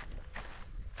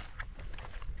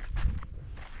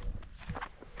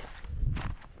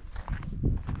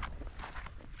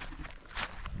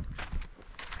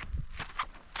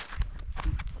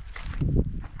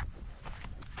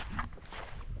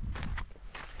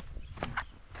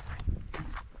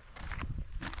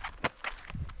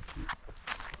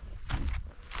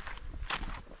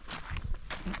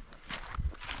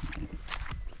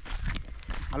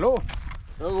 Hello.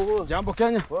 Jambo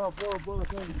Kenya. Poa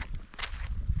Kenya.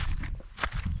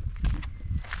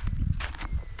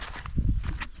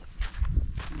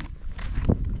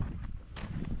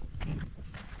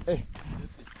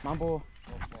 Mambo.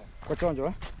 Kwa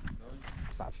chonjo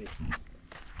Safi.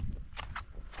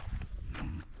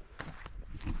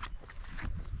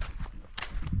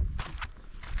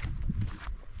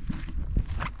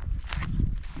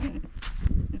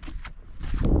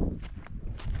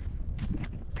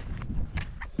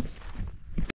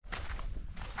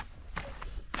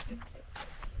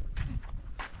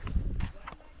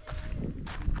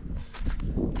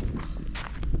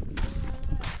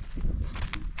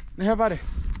 Ni habari?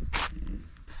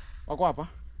 Wako hapa?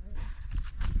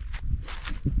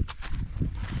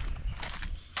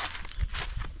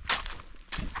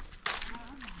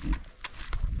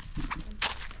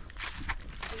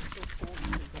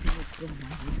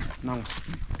 Nang.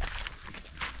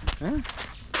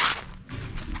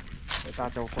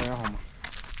 Itacha uko ya homa.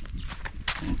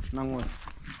 Nangwe.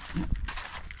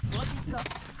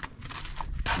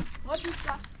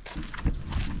 Vodka.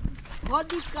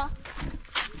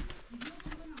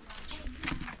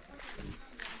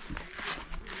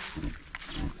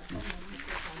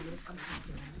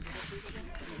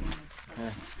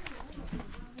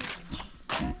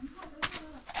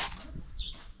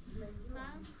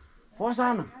 Poa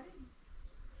sana.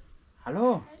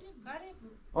 Halo.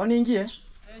 Niingie?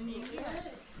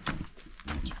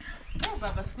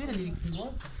 Baba siku ile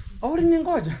nilikungoja.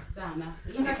 Uliningoja? Sana.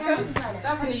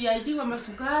 Sasa niliahidiwa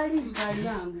masukari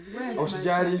yangu.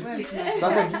 Usijali.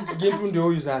 Sasa Gintu ndio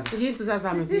huyu sasa. Gintu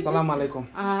sasa amefika. Salamu alaikum.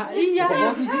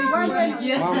 Iya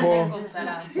sijui. Mambo.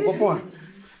 Uko poa?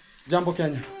 Jambo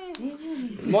Kenya.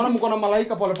 Mbona mko na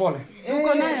malaika pole pole?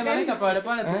 Tuko naye malaika pole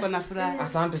pole, tuko na furaha.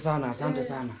 Asante sana, asante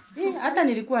sana. Hata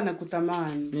nilikuwa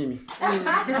nakutamani. Mimi.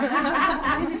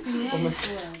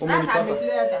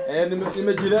 Umenipata.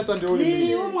 Nimejileta ndio huyu.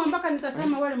 Niliumwa mpaka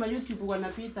nikasema wale ma YouTube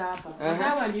wanapita hapa.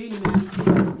 Sawa ndio nimeandika.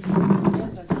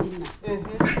 Pesa sina.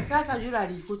 Sasa yule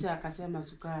alikuja akasema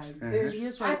sukari.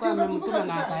 Yesu alikuwa amemtuma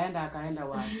na akaenda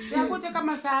wapi? Yakute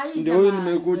kama saa hii. Ndio huyu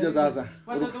nimekuja sasa.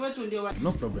 Watoto wetu ndio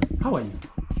No problem. How are you?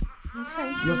 I'm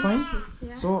fine. You're fine?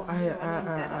 Yeah. So I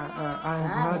have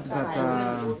heard that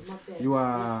you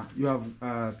have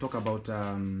talked about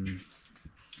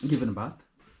giving birth.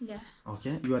 Yeah.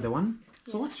 Okay, you are the one.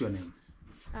 So what's your name?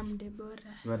 I'm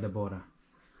Deborah. You are Deborah.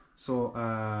 So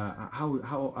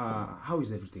how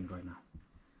is everything right now?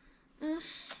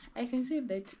 I can say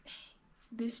that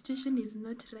the situation is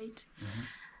not right.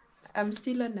 I'm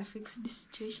still on a fixed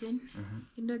situation.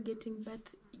 You know, getting birth,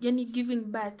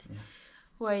 giving birth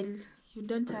while you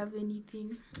don't have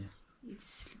anything.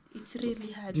 It's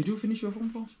really hard. Did you finish your Form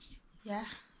 4? Yeah.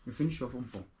 You finished your Form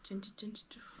 4?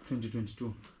 2022.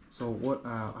 2022. So what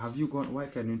have you gone? Why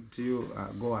can't you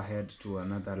go ahead to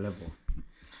another level?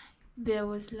 There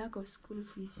was lack of school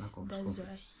fees. That's school why.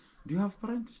 Do you have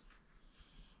parents?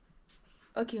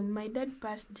 Okay, my dad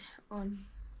passed on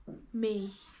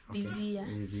May this year.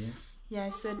 This year. Yeah,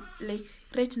 so like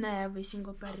right now I have a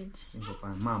single parent. Single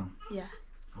parent, mom. Yeah.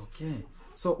 Okay.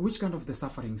 So which kind of the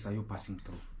sufferings are you passing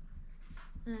through?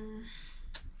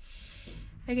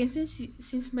 I can say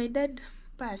since my dad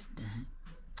passed,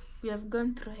 we have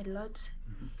gone through a lot.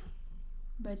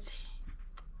 But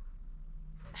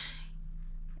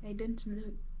I don't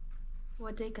know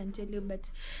what I can tell you, but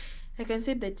I can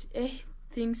say that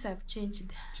things have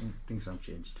changed. Things have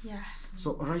changed. Yeah.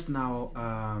 So right now,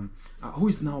 who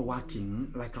is now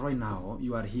working? Like right now,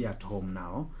 you are here at home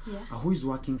now. Yeah. Who is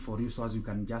working for you so as you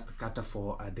can just cater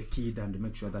for the kid and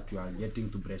make sure that you are getting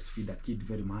to breastfeed the kid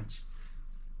very much?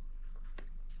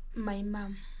 My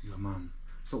mom. Your mom.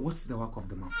 So what's the work of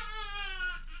the mom?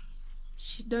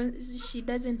 She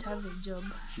doesn't have a job.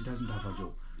 She doesn't have a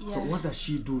job. Yeah. So what does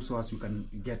she do so as you can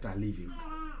get a living?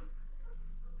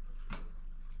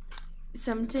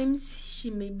 Sometimes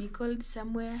she may be called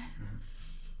somewhere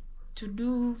to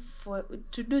do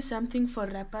something for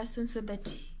a person so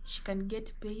that she can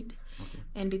get paid. Okay.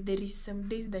 And there is some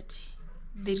days that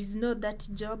there is no that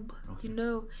job. Okay. You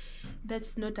know,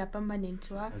 that's not a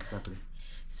permanent work. Exactly.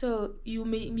 So you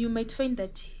might find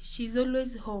that she's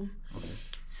always home. Okay.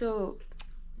 So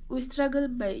we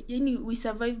survive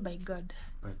by God.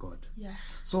 By God. Yeah.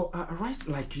 So right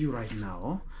like you right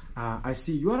now, I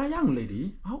see you are a young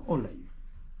lady. How old are you?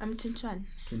 I'm 21.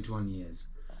 21 years.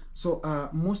 So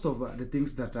most of the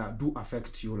things that do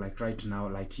affect you, like right now,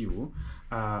 like you,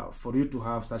 for you to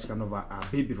have such kind of a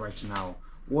baby right now,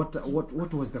 what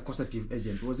was the causative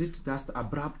agent? Was it just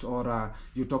abrupt, or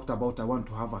you talked about I want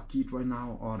to have a kid right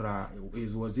now, or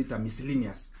was it a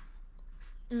miscellaneous?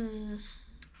 No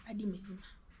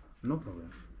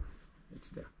problem. It's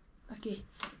there. Okay.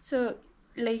 So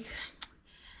like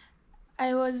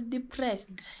I was depressed.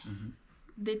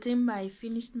 The time I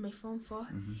finished my Form 4,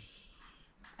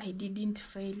 I didn't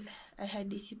fail. I had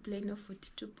discipline of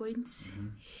 42 points.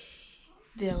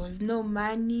 There was no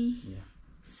money. Yeah.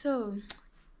 So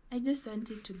I just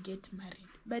wanted to get married.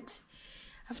 But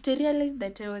after I realized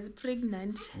that I was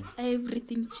pregnant,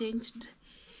 everything changed.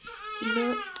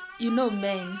 You know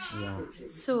men. Yeah.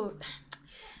 So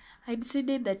I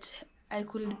decided that I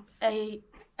will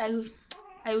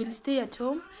stay at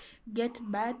home,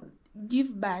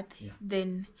 give birth,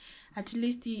 then at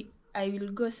least I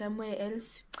will go somewhere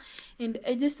else. And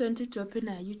I just wanted to open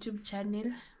a YouTube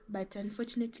channel, but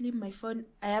unfortunately my phone,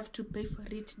 I have to pay for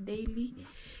it daily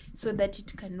so that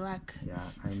it can work.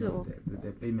 Yeah, I know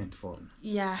the payment phone.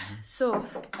 Yeah, so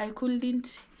I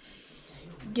couldn't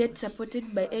get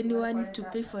supported by anyone to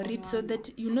pay for it, so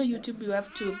that YouTube, you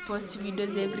have to post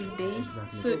videos every day.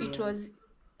 Exactly. So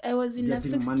I was in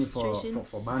getting a fixed money situation.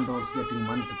 for bundles, getting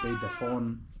money to pay the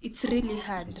phone. It's really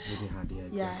hard. It's really hard, yeah,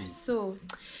 exactly. Yeah, so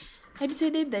I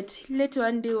decided that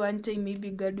one time maybe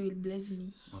God will bless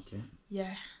me. Okay.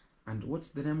 Yeah. And what's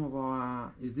the name of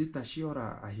our, is it a she or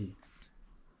a he?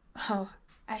 Oh,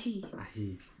 Ahi. A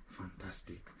he.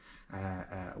 Fantastic.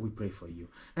 We pray for you.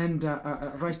 And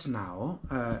right now,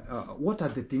 what are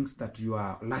the things that you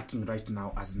are lacking right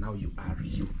now as now you are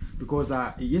you? Because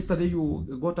yesterday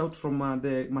you got out from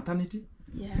the maternity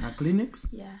clinics.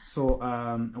 Yeah. So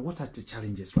what are the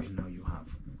challenges right now you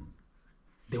have?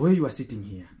 The way you are sitting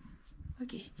here.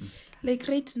 Okay. Like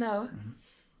right now,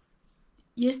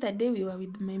 yesterday we were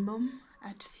with my mom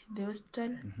at the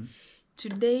hospital.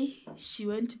 Today she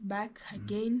went back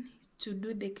again to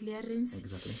do the clearance.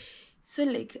 Exactly. So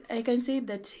like I can say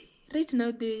that right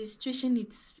now the situation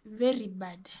is very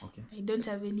bad. Okay. I don't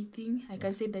have anything. I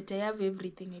can say that I have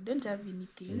everything. I don't have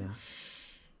anything. Yeah.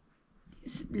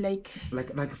 It's like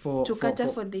for cater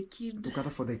for the kid. To cater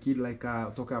for the kid, like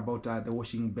talk about the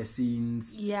washing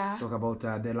basins. Yeah. Talk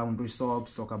about the laundry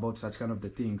soaps. Talk about such kind of the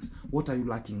things. What are you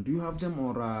lacking? Do you have them,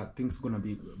 or things gonna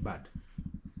be bad?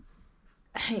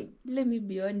 Let me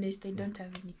be honest. I don't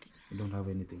have anything. You don't have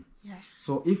anything. Yeah.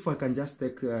 So if I can just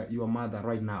take your mother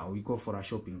right now, we go for a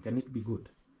shopping. Can it be good?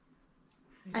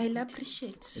 I'll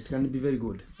appreciate. It can be very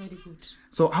good. Very good.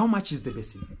 So how much is the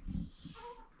basin?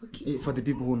 Okay. For the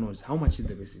people who knows, how much is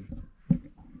the basin?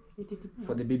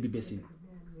 For the baby basin.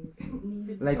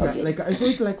 Like I saw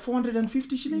it like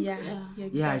 450 shillings. Yeah.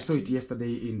 Exactly. Yeah, I saw it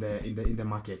yesterday in the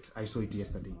market. I saw it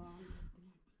yesterday.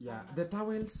 Yeah. The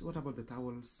towels. What about the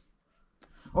towels?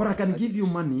 Or I can give you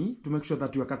money to make sure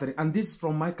that you are catering. And this is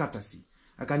from my courtesy.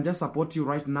 I can just support you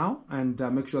right now and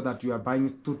make sure that you are buying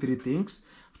 2-3 things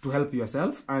to help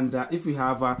yourself. And if we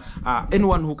have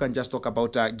anyone who can just talk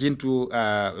about Gintu,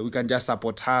 we can just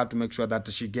support her to make sure that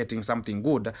she's getting something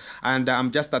good. And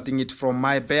I'm just starting it from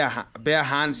my bare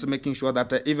hands, making sure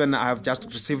that even I have just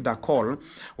received a call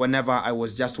whenever I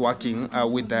was just working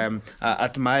with them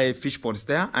at my fish ponds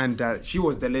there. And she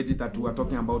was the lady that we were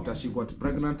talking about. She got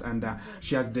pregnant and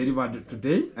she has delivered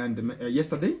today and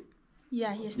yesterday.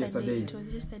 Yeah, yesterday. It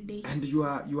was yesterday. And you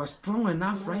are strong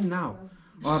enough right now.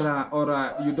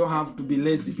 Or you don't have to be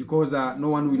lazy because no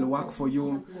one will work for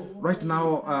you. Right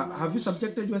now, have you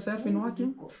subjected yourself in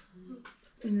working?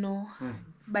 No.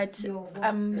 But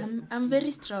I'm very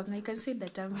strong. I can say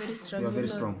that I'm very strong. You're very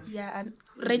strong. Yeah,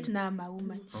 right now I'm a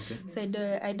woman. Okay. So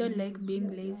I don't like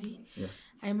being lazy. Yeah.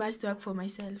 I must work for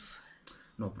myself.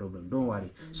 No problem. Don't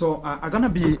worry. So I'm gonna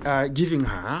be giving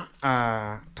her.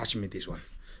 Touch me this one.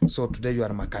 So today you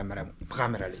are my camera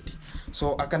lady.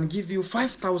 So I can give you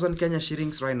 5,000 Kenya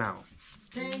shillings right now.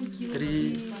 Thank you.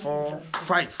 3, 4,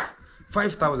 5.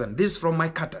 5,000. This is from my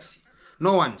courtesy.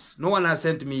 No one has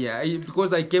sent me here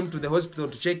because I came to the hospital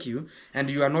to check you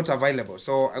and you are not available.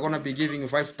 So I'm gonna be giving you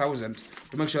 5,000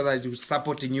 to make sure that I'm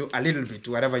supporting you a little bit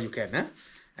wherever you can,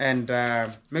 and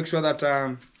make sure that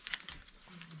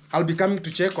I'll be coming to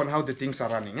check on how the things are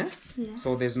running. Yeah.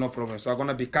 So there's no problem. So I'm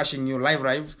gonna be cashing you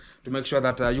live to make sure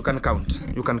that you can count.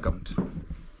 You can count.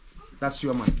 That's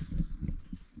your money.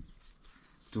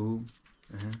 2,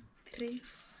 3,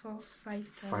 4,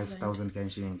 5,000. 5,000 Kenyan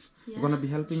shillings. Yeah. We're gonna be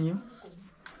helping you.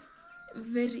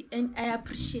 Very, and I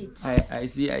appreciate. I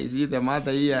see the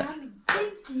mother here.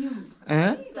 Thank you.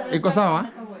 Iko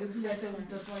sawa?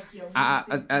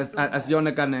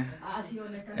 Asionekane.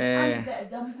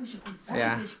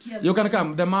 Yeah. You can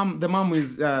come. The mom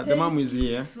is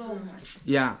here.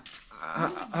 Yeah.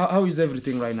 How is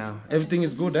everything right now? Everything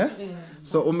is good,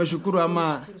 So umeshukuru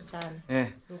ama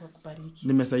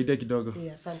nimesaidia kidogo.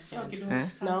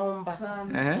 Naomba.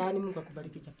 Yani Mungu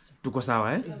akubariki kabisa. Tuko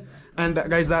sawa, And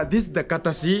guys, this is the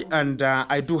courtesy, and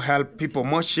I do help people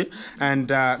much, and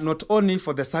not only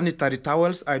for the sanitary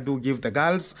towels, I do give the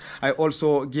girls. I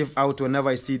also give out whenever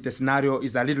I see the scenario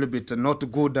is a little bit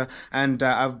not good, and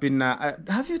I've been.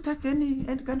 Have you taken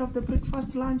any kind of the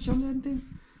breakfast, lunch, or anything?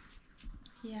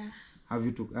 Yeah. Have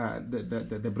you took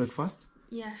the breakfast?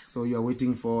 Yeah. So you are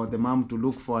waiting for the mom to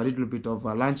look for a little bit of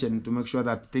lunch and to make sure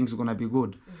that things are gonna be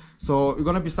good. So you're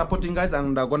gonna be supporting guys,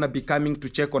 and are gonna be coming to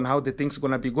check on how the things are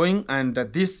gonna be going. And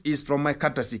this is from my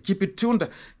courtesy. Keep it tuned,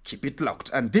 keep it locked.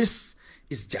 And this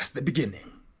is just the beginning.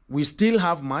 We still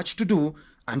have much to do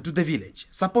unto the village,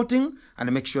 supporting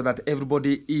and make sure that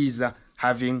everybody is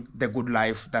having the good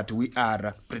life that we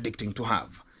are predicting to have.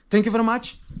 Thank you very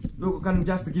much. You can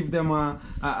just give them a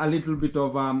little bit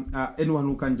of anyone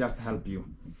who can just help you.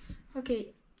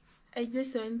 Okay, I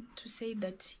just want to say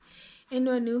that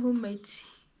anyone who might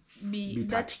be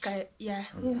touched.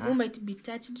 Who might be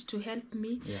touched to help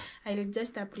me, I'll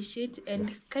just appreciate,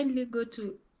 and kindly go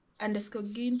to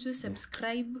 _Gintu,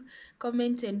 subscribe,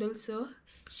 comment, and also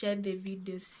share the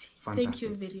videos. Fantastic. Thank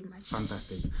you very much.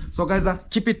 Fantastic. So guys,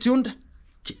 keep it tuned,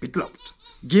 keep it locked.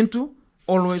 Gintu,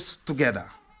 always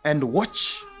together, and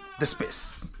watch the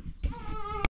space.